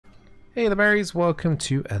Hey the berries, welcome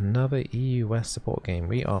to another EUS support game.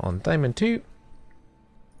 We are on Diamond 2.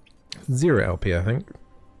 0 LP I think.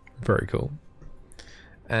 Very cool.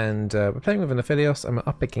 And we're playing with an Nautilus and we're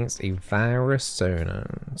up against a Varus Zona.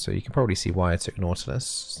 So you can probably see why I took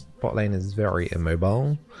Nautilus. Bot lane is very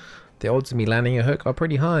immobile. The odds of me landing a hook are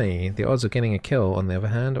pretty high. The odds of getting a kill on the other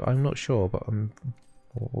hand, I'm not sure, but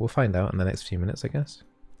we'll find out in the next few minutes I guess.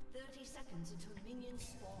 30 seconds until minions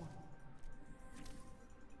spawn.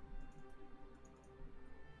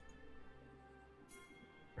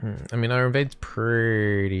 I mean, our invade's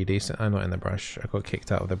pretty decent. I'm not in the brush. I got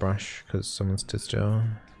kicked out of the brush because someone stood still.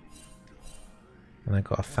 And I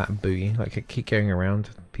got a fat booty. Like, I keep going around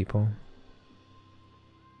people.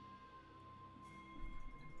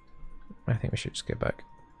 I think we should just get back.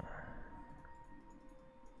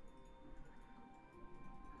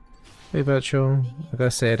 Hey Virtual, I gotta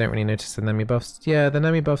say I don't really notice the Nemi buffs. Yeah, the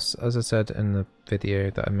Nemi buffs, as I said in the video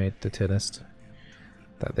that I made the tier list,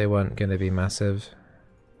 that they weren't going to be massive.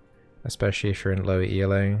 Especially if you're in low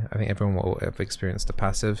ELO. I think everyone will have experienced the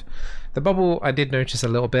passive. The bubble I did notice a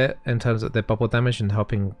little bit in terms of the bubble damage and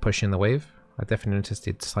helping push in the wave. I definitely noticed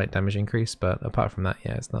the slight damage increase, but apart from that,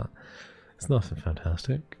 yeah, it's nothing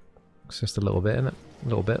fantastic. It's just a little bit in it. A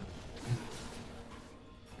little bit.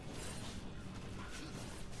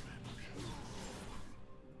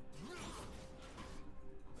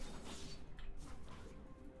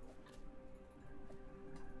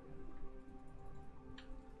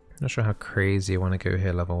 Not sure how crazy I want to go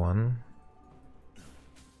here level 1.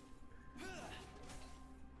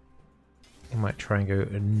 I might try and go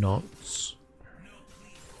knots.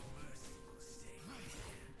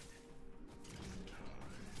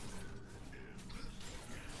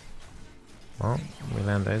 Well, we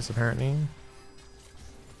land those apparently.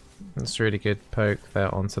 That's a really good poke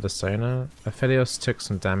there onto the Sona. Aphelios took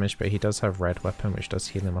some damage, but he does have red weapon, which does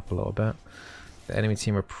heal him up a little bit. The enemy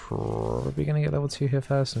team are probably going to get level 2 here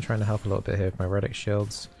first. I'm trying to help a little bit here with my Relic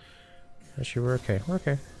shields. Actually, we're okay. We're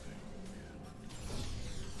okay.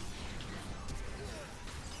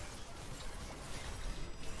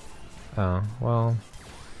 Oh, well.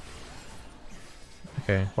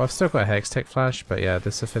 Okay. Well, I've still got a Hex Tech Flash, but yeah,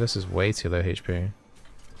 this Aphelios is way too low HP.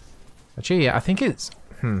 Actually, yeah, I think it's...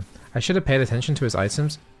 I should have paid attention to his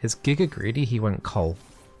items. His Giga Greedy, he went Coal.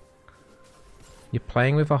 You're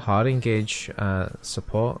playing with a hard engage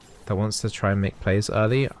support that wants to try and make plays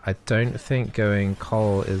early. I don't think going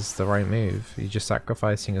Coal is the right move. You're just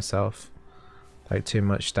sacrificing yourself. Like too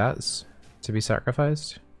much stats to be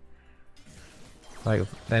sacrificed. Like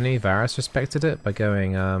the enemy Varus respected it by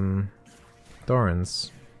going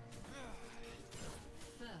Doran's.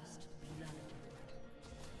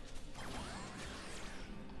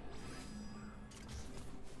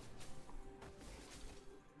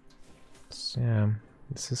 Yeah,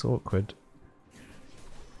 this is awkward.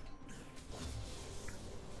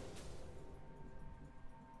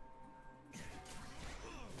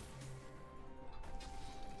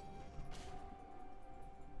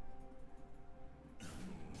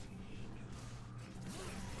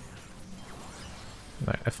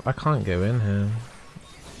 Like, if I can't go in here.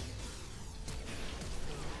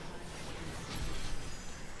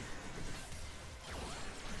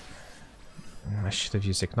 I should have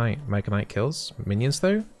used Ignite. My Ignite kills minions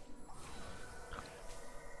though?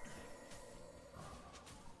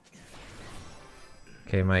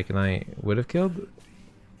 Okay, my Ignite would have killed.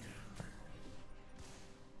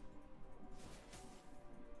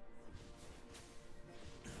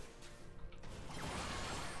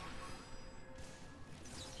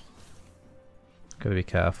 Gotta be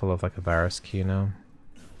careful of like a Varus Q now.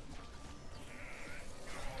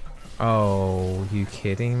 Oh, you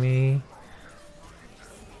kidding me?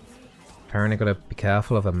 Apparently gotta be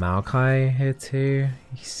careful of a Maokai here too.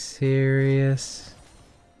 Are you serious?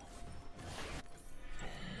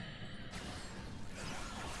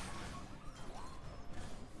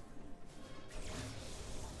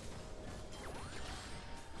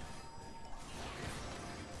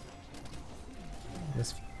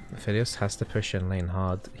 This Aphelios has to push in lane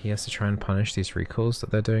hard. He has to try and punish these recalls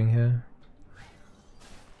that they're doing here.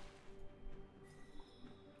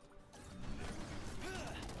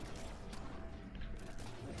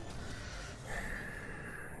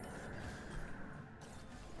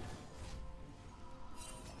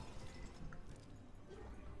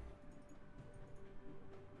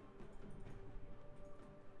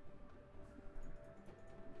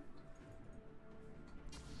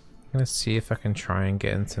 I'm gonna see if I can try and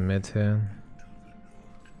get into mid here.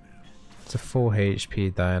 It's a full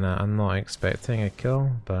HP Diana. I'm not expecting a kill,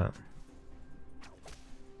 but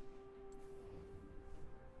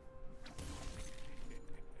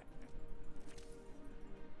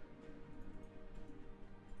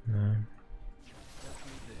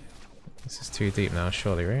This is too deep now,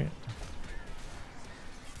 surely, right?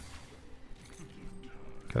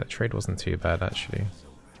 Okay, that trade wasn't too bad, actually.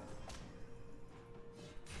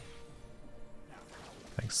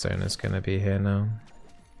 Like, Sona's gonna be here now.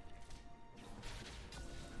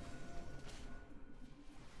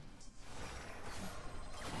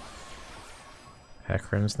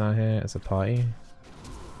 Hecarim's now here as a party.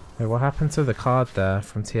 Wait, what happened to the card there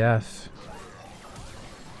from TF?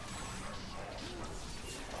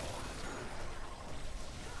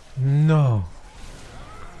 No!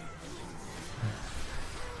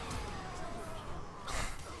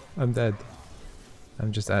 I'm dead.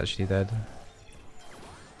 I'm just actually dead.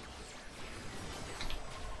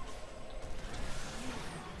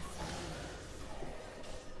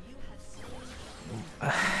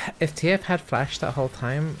 If TF had flash that whole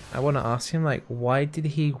time, I want to ask him, like, why did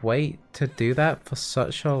he wait to do that for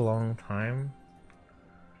such a long time?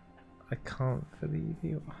 I can't believe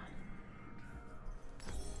you.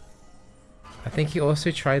 I think he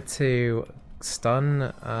also tried to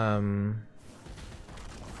stun, oh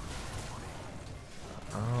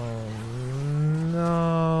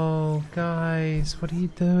no, guys, what are you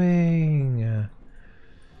doing?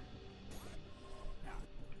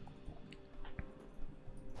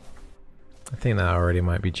 I think that already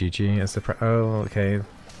might be GG as the oh, okay.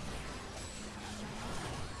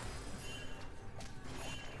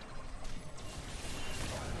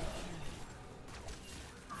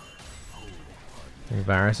 I think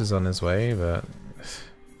Varus is on his way, but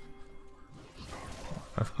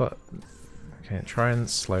I've got... Okay, try and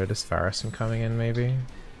slow this Varus from coming in, maybe?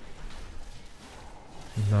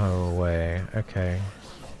 No way, okay.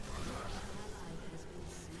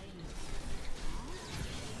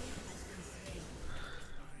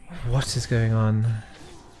 What is going on?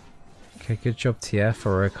 Okay, good job TF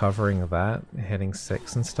for recovering that, hitting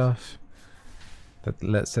 6 and stuff. That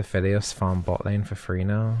lets the Phileos farm bot lane for free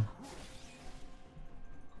now.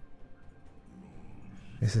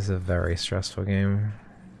 This is a very stressful game.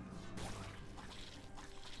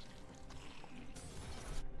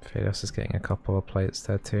 Phileos is getting a couple of plates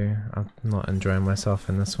there too. I'm not enjoying myself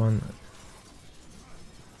in this one.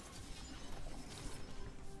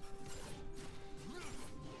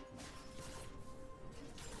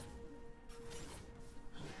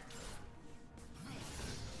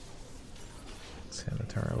 The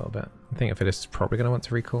turret a little bit. I think Phileos is probably going to want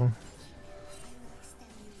to recall.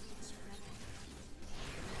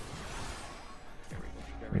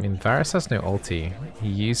 I mean, Varus has no ulti. He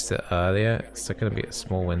used it earlier. It's going to be a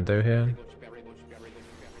small window here.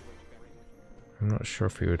 I'm not sure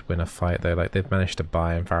if we would win a fight though. Like, they've managed to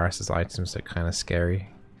buy and Varus's items look kind of scary.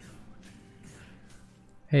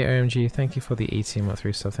 Hey OMG, thank you for the 18-month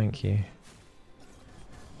reset. Thank you.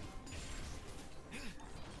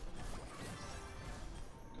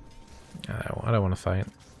 I don't want to fight.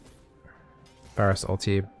 Varus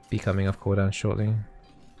ulti be coming off cooldown shortly.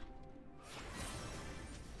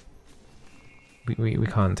 We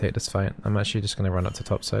can't take this fight. I'm actually just going to run up to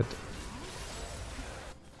top side.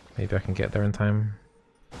 Maybe I can get there in time.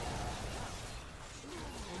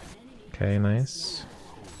 Okay, nice.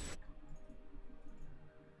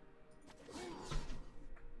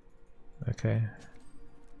 Okay.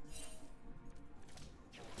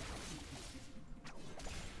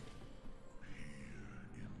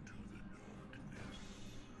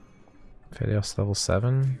 Phileos level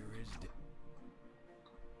 7.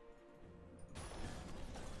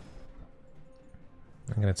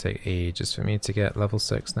 I'm gonna take ages for me to get level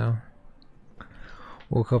 6 now.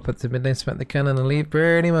 Woke up at the midnight, spent the cannon and leave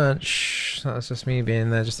pretty much. That's just me being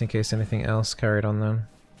there just in case anything else carried on then.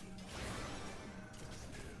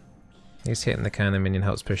 At least hitting the cannon minion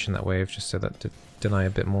helps pushing that wave just so that to deny a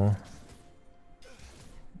bit more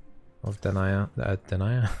of Diana.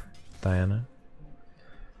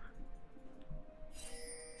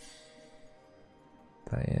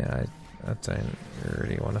 But yeah, I don't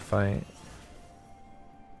really want to fight.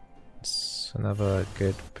 It's another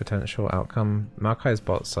good potential outcome. Maokai's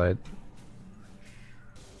bot side.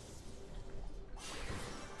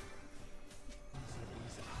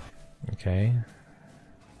 Okay.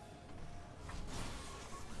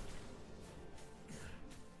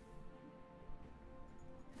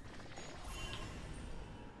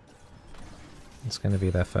 It's going to be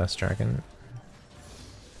their first dragon.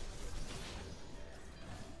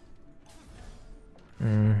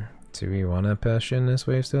 Do we want to push in this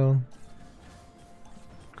wave still?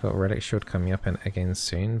 Got Relic Shield coming up and again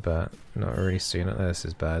soon, but not really soon. This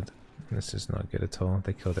is bad. This is not good at all.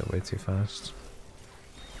 They killed it way too fast.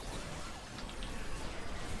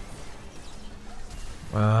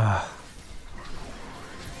 Ah.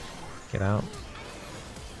 Get out.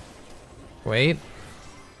 Wait.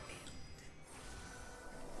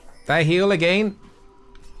 Did I heal again?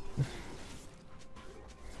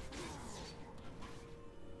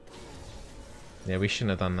 Yeah, we shouldn't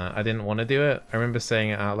have done that. I didn't want to do it. I remember saying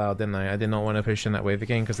it out loud, didn't I? I did not want to push in that wave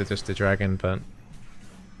again because it's just a dragon, but...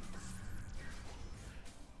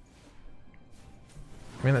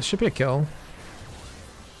 I mean, that should be a kill.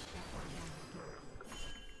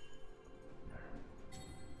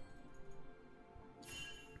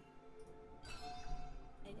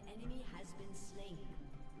 An enemy has been slain.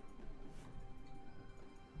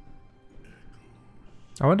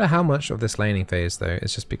 I wonder how much of this laning phase, though,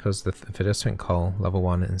 is just because if it just went Cole, level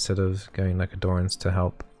 1, instead of going like Adorance to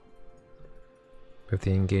help with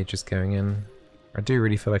the engages going in. I do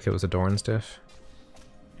really feel like it was Adorance diff.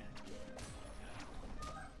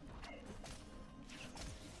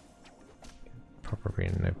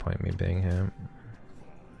 Probably no point me being here.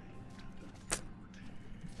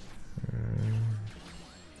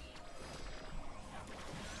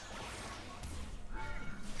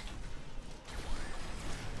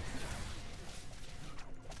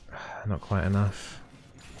 Not quite enough.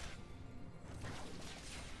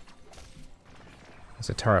 There's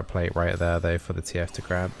a turret plate right there though for the TF to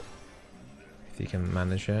grab. If he can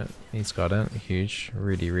manage it. He's got it. Huge.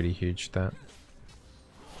 Really, really huge that.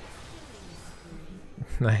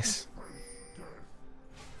 Nice.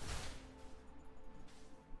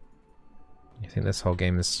 I think this whole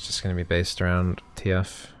game is just going to be based around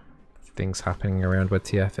TF. Things happening around where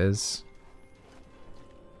TF is.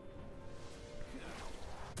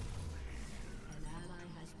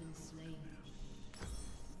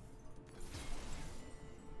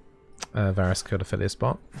 Varus killed Aphelios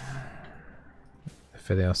bot.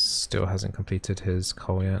 Aphelios still hasn't completed his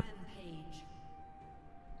call yet.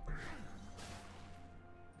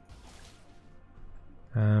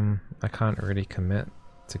 I can't really commit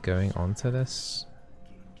to going onto this.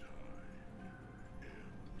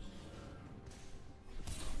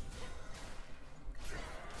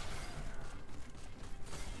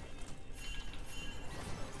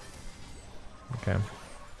 Okay.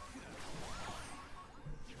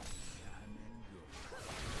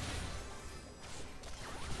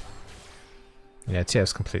 Yeah,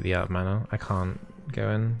 TF's completely out of mana. I can't go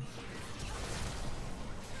in.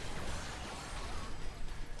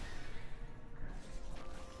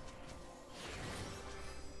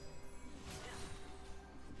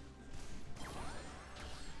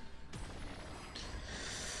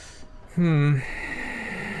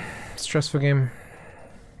 Stressful game.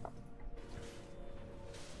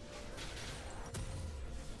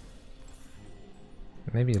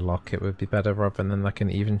 Maybe lock it would be better rather than like an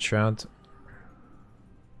even shroud.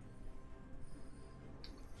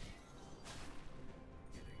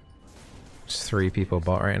 Just 3 people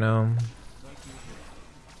bot right now.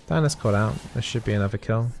 Diana's caught out. There should be another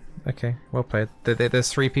kill. Okay, well played. There's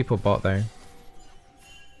 3 people bot though.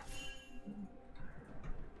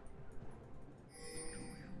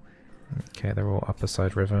 Okay, they're all upper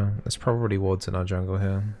side river. There's probably wards in our jungle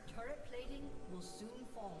here. Turret plating will soon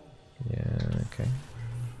fall. Yeah, okay.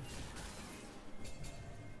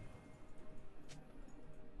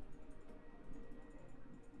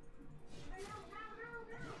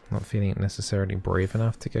 Not feeling necessarily brave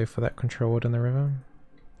enough to go for that control ward in the river.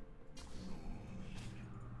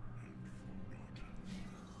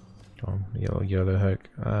 Go on, YOLO hook.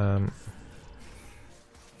 Yeah,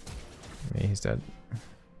 he's dead.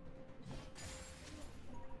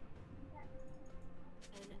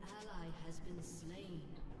 An ally has been slain.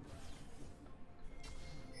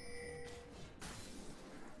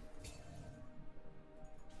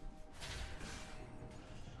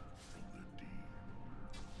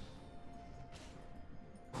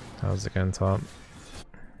 How's it going top? An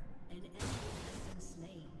enemy has been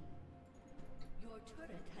slain. Your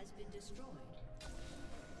turret has been destroyed.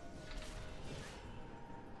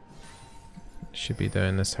 Should be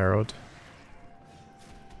doing this Herald.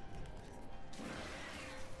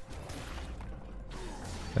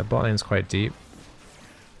 The bot lane's quite deep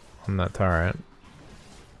on that turret.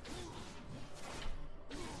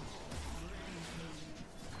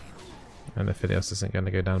 And Aphelios isn't going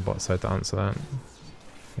to go down bot side to answer that.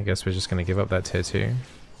 I guess we're just going to give up that tier 2.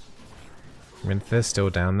 I mean, if they're still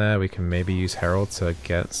down there, we can maybe use Herald to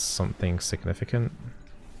get something significant.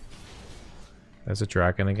 There's a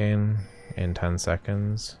dragon again in 10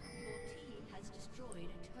 seconds. Your team has destroyed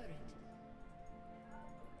a turret.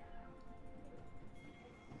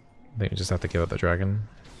 I think we just have to give up the dragon.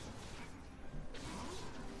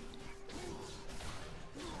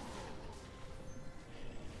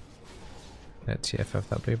 Let TFF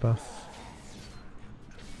that blue buff.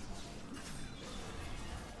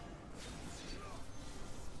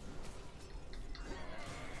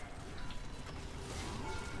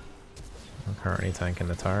 Currently tanking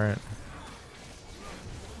the turret.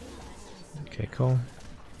 Okay, cool.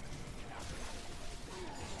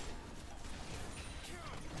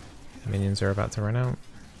 Minions are about to run out.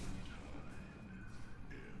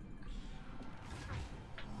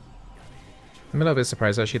 I'm a little bit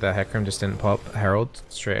surprised actually that Hecarim just didn't pop Herald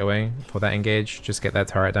straight away for that engage. Just get that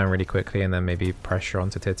turret down really quickly and then maybe pressure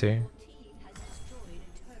onto tier 2.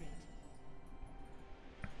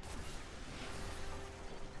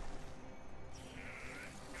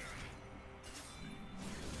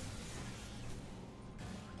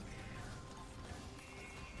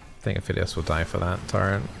 I think Aphelios will die for that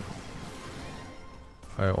turret.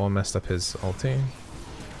 Oh, or messed up his ulti.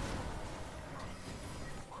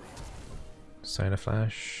 Solar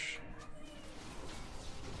Flash.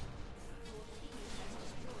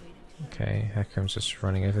 Okay, Hecarim's just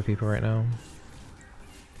running over people right now.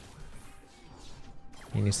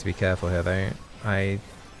 He needs to be careful here though. I'm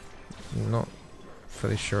not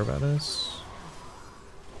fully sure about this.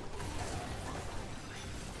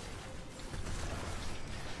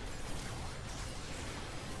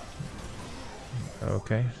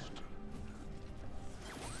 Okay.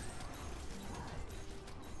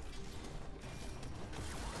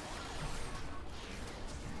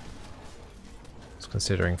 Just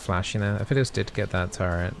considering flashing there. Aphelios did get that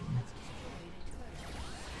turret.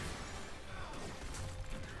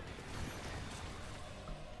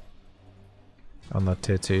 On the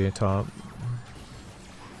tier 2 top.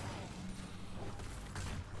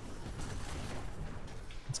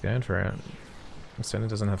 It's going for it. It certainly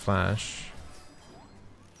doesn't have flash.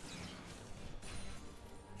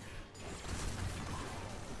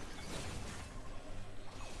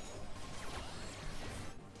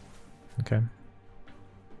 Okay.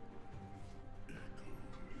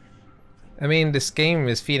 I mean, this game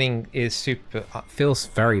is feels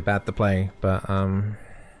very bad to play, but I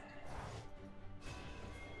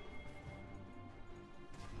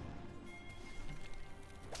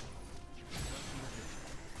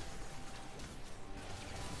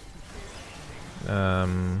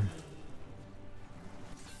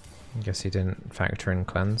guess he didn't factor in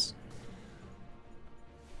cleanse.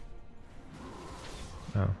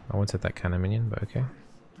 Oh, I wanted that cannon minion, but okay.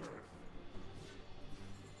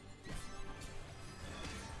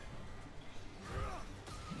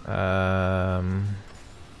 I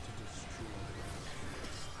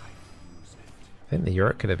think the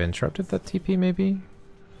Yorick could have interrupted that TP maybe?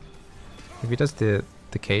 If he does the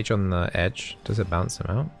cage on the edge, does it bounce him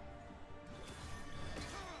out?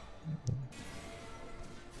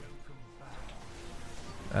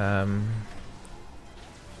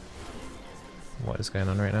 What is going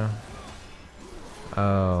on right now?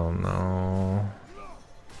 Oh no.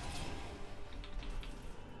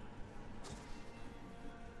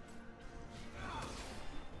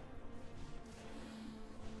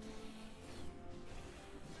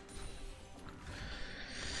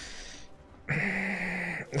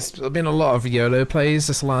 There's been a lot of YOLO plays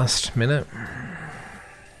this last minute.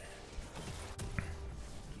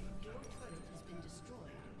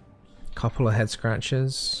 Couple of head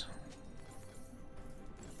scratches.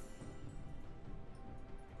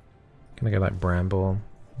 Gonna go like Bramble,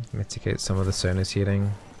 mitigate some of the Sona's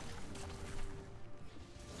healing.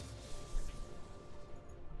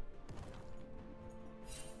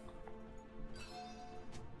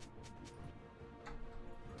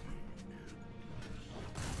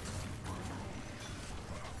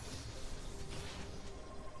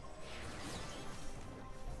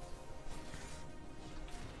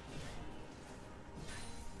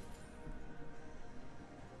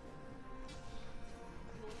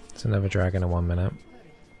 It's another dragon in 1 minute.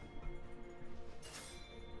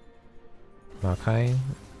 Makai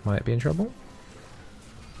might be in trouble.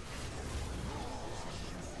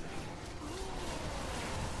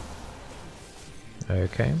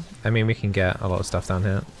 Okay. I mean, we can get a lot of stuff down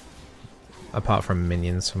here. Apart from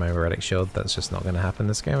minions from my Relic Shield, that's just not going to happen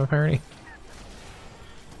this game apparently.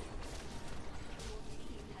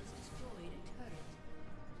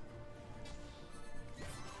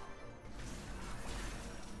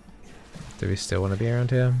 Do we still want to be around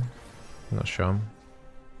here? I'm not sure.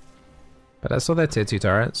 But that's all their tier 2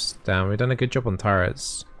 turrets. Damn, we've done a good job on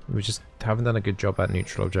turrets. We just haven't done a good job at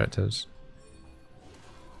neutral objectives.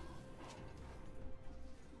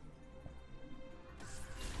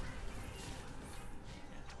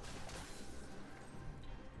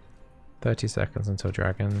 "30 seconds until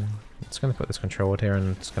dragon." It's going to put this control ward here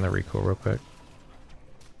and it's going to recall real quick.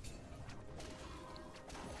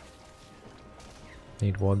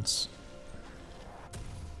 Need wards.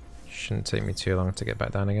 Shouldn't take me too long to get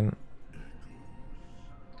back down again.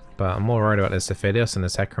 But I'm more worried about this Ophidios and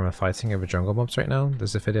this Hecarim are fighting over jungle mobs right now.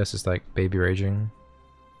 This Ophidios is like baby raging.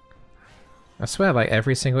 I swear, like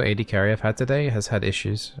every single AD carry I've had today has had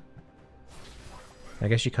issues. I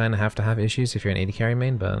guess you kind of have to have issues if you're an AD carry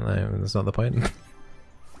main, but no, that's not the point.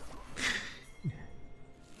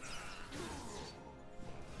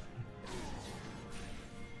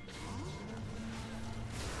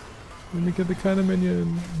 Let me get the kind of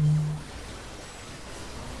minion.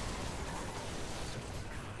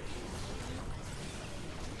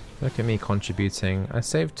 Look at me contributing. I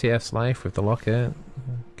saved TF's life with the locket.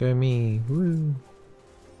 Go me. Woo.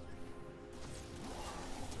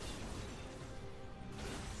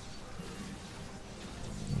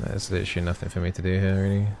 There's literally nothing for me to do here,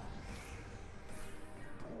 really.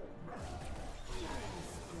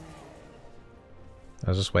 I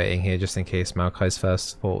was just waiting here just in case Maokai's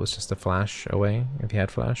first thought was just a flash away, if he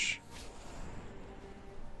had flash.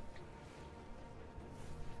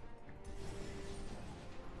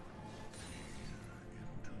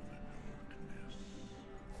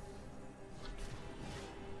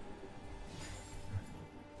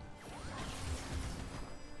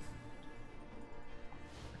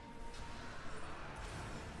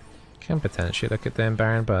 Can potentially look at them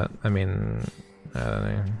Baron, but I mean, I don't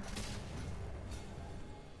know.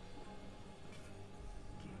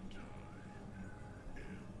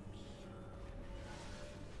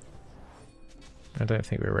 I don't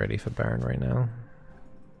think we're ready for Baron right now.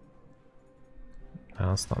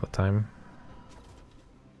 No, it's not the time.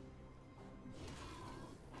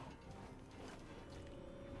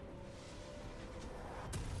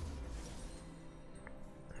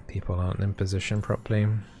 People aren't in position properly.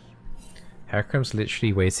 Hecarim's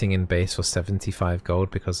literally waiting in base for 75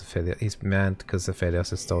 gold because Ophidios. He's mad because Ophidios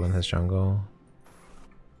has stolen his jungle.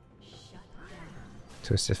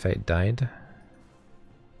 Twisted Fate died.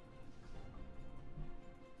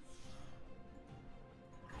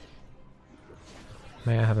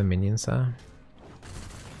 May I have a minion, sir?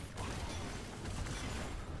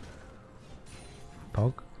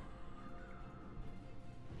 Pog?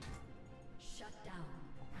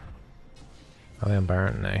 Are they on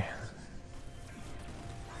Baron? No.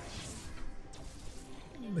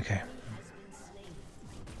 Okay.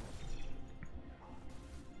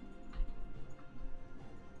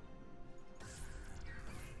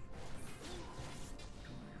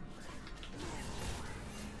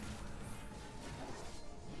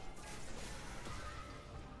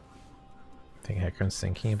 I think Hecarim's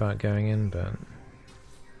thinking about going in, but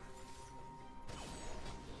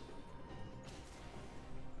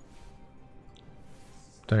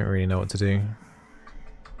don't really know what to do.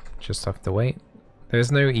 Just have to wait. There's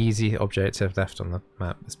no easy objective left on the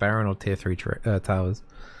map. It's Baron or tier 3 towers.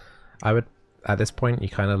 I would, at this point, you're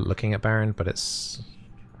kind of looking at Baron, but it's...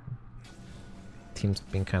 team's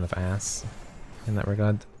been kind of ass in that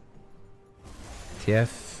regard.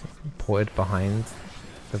 TF ported behind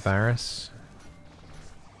the Varus.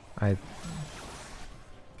 I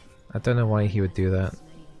don't know why he would do that.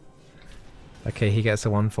 Okay, he gets a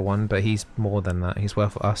 1-for-1, but he's more than that. He's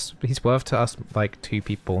worth us. He's worth to us like 2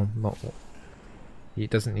 people, not. He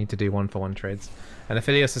doesn't need to do 1-for-1 trades. And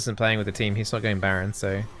Ophidios isn't playing with the team. He's not going Baron,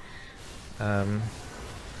 so. What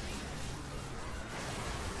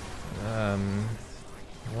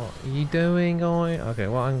are you doing, guy? Okay,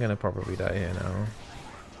 well I'm gonna probably die here now.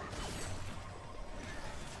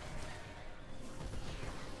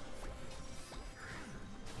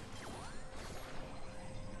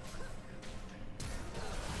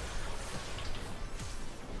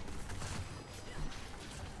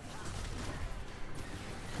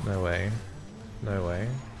 No way. No way.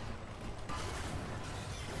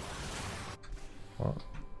 What?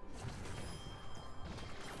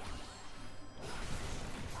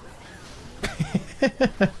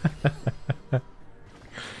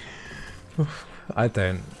 I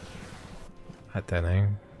don't know.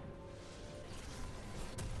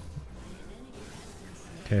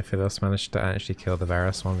 Okay, Philos managed to actually kill the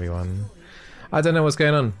Varus 1v1. I don't know what's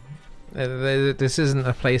going on. This isn't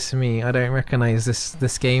a place for me. I don't recognize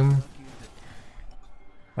this game.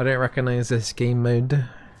 I don't recognize this game mode.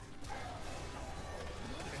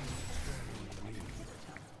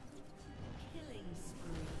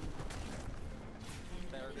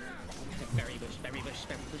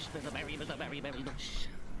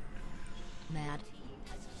 Mad.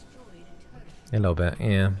 A little bit,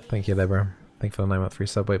 yeah. Thank you, Libra. Thank you for the 9-3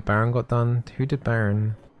 sub. Wait, Baron got done. Who did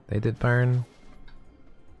Baron? They did Baron.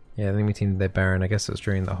 Yeah, the enemy team did Baron. I guess it was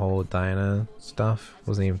during the whole Diana stuff.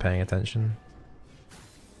 Wasn't even paying attention.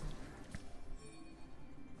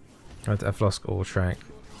 I've lost all track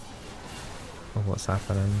of what's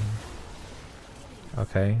happening.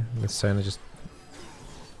 Okay, this Sona just...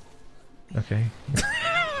 Okay.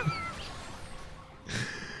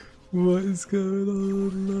 What is going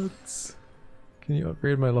on, lads? Can you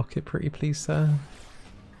upgrade my locket pretty please, sir?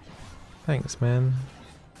 Thanks, man.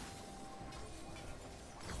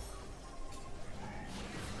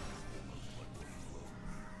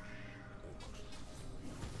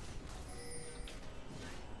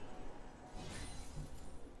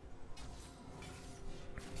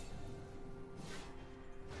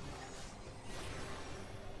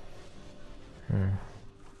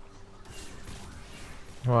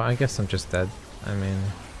 Well, I guess I'm just dead. I mean...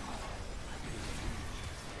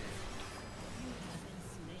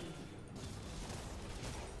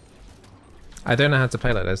 I don't know how to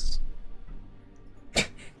play like this.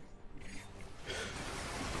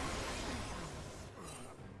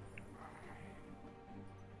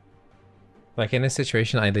 Like in this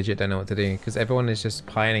situation, I legit don't know what to do because everyone is just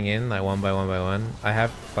piling in like one by one by one. I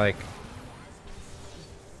have like...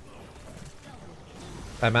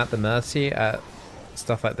 I'm at the mercy at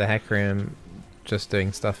stuff like the Hecarim, just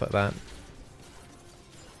doing stuff like that.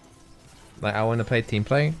 Like I want to play team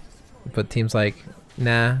play, but team's like,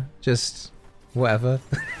 nah, just whatever.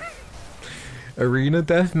 Arena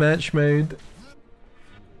deathmatch mode.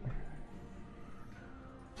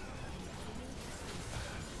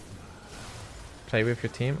 Play with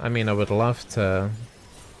your team? I mean, I would love to.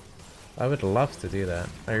 I would love to do that.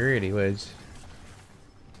 I really would.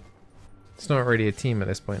 It's not really a team at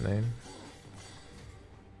this point, though.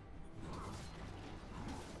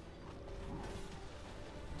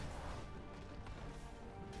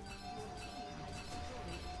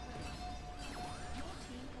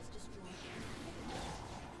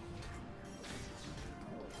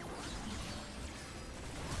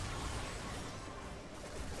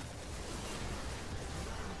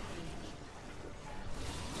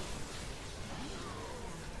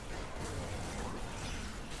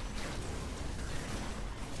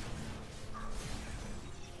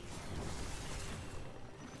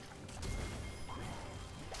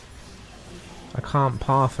 I can't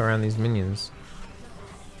path around these minions.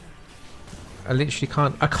 I literally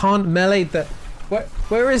can't. I can't melee the.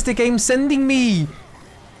 Where is the game sending me?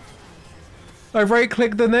 I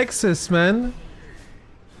right-clicked the Nexus, man.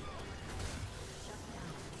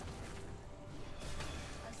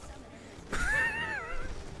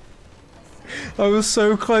 I was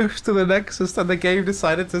so close to the Nexus and the game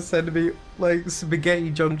decided to send me like spaghetti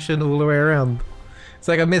junction all the way around. It's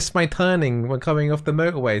like I missed my turning when coming off the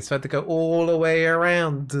motorway, so I had to go all the way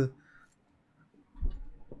around.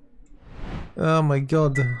 Oh my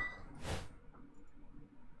god.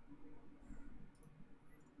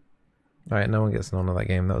 Alright, no one gets none of that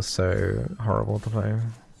game. That was so horrible to play.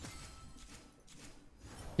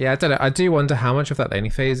 Yeah, I don't know. I do wonder how much of that laning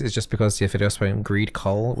phase is just because the Ophidios won't greed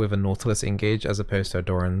Cull with a Nautilus engage as opposed to a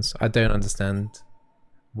Doran's. I don't understand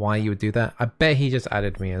why you would do that. I bet he just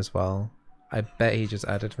added me as well. I bet he just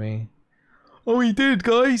added me. Oh, he did,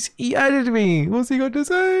 guys! He added me! What's he got to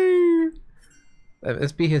say?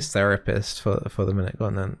 Let's be his therapist for the minute. Go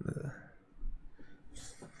on then.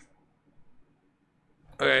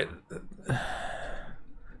 Okay.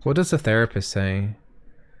 What does the therapist say?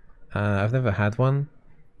 I've never had one.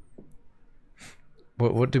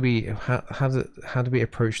 What do we... How do we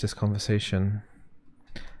approach this conversation?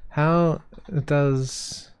 How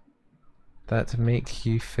does that make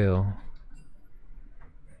you feel?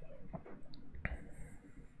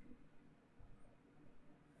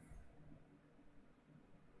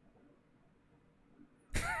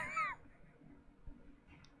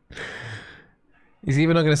 He's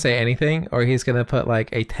either not going to say anything, or he's going to put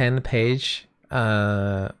like a 10-page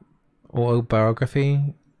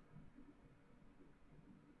autobiography.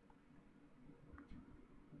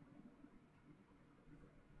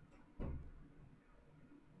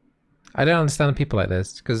 I don't understand people like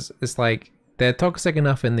this, because it's like they're toxic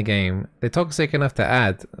enough in the game. They're toxic enough to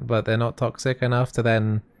add, but they're not toxic enough to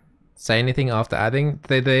then say anything after adding.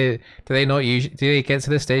 Do they not usually? Do they get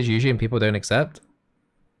to this stage usually and people don't accept?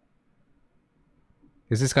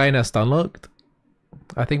 Is this guy now stun locked?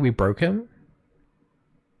 I think we broke him.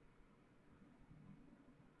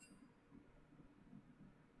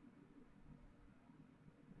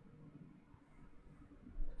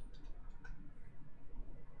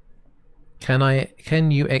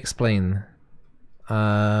 Can you explain?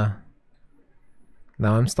 Now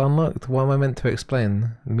I'm stun locked. What am I meant to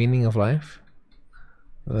explain? Meaning of life?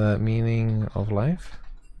 The meaning of life?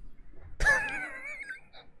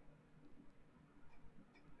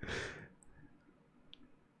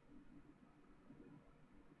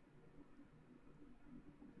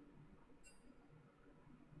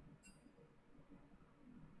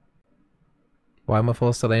 Why am I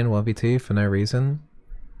forced to lane 1v2 for no reason?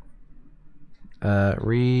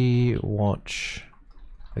 Re-watch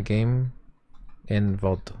the game in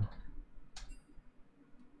VOD.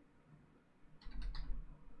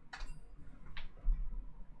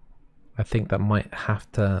 I think that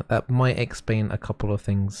might explain a couple of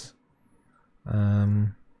things.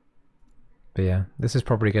 But yeah, this is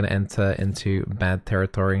probably going to enter into bad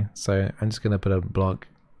territory, so I'm just going to put a block.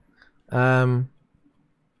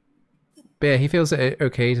 But yeah, he feels it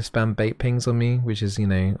okay to spam bait pings on me, which is, you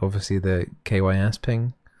know, obviously the KYS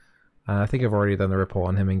ping. I think I've already done the report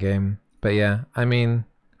on him in game. But yeah, I mean,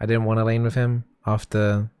 I didn't want to lane with him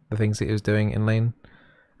after the things that he was doing in lane.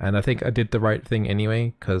 And I think I did the right thing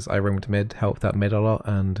anyway, because I roamed mid, helped out mid a lot,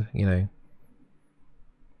 and, you know,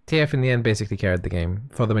 TF in the end basically carried the game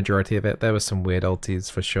for the majority of it. There was some weird ultis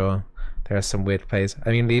for sure. There are some weird plays. I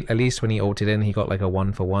mean, at least when he ulted in, he got like a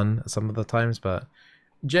 1-for-1 some of the times, but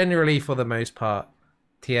generally, for the most part,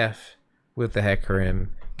 TF with the Hecarim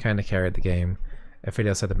kind of carried the game.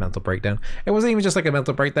 Aphelios had a mental breakdown. It wasn't even just like a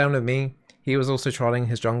mental breakdown with me. He was also trolling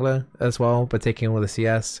his jungler as well by taking all the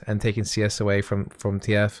CS and taking CS away from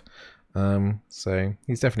TF. So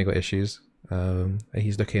he's definitely got issues.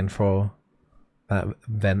 He's looking for that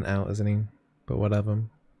vent out, isn't he? But whatever.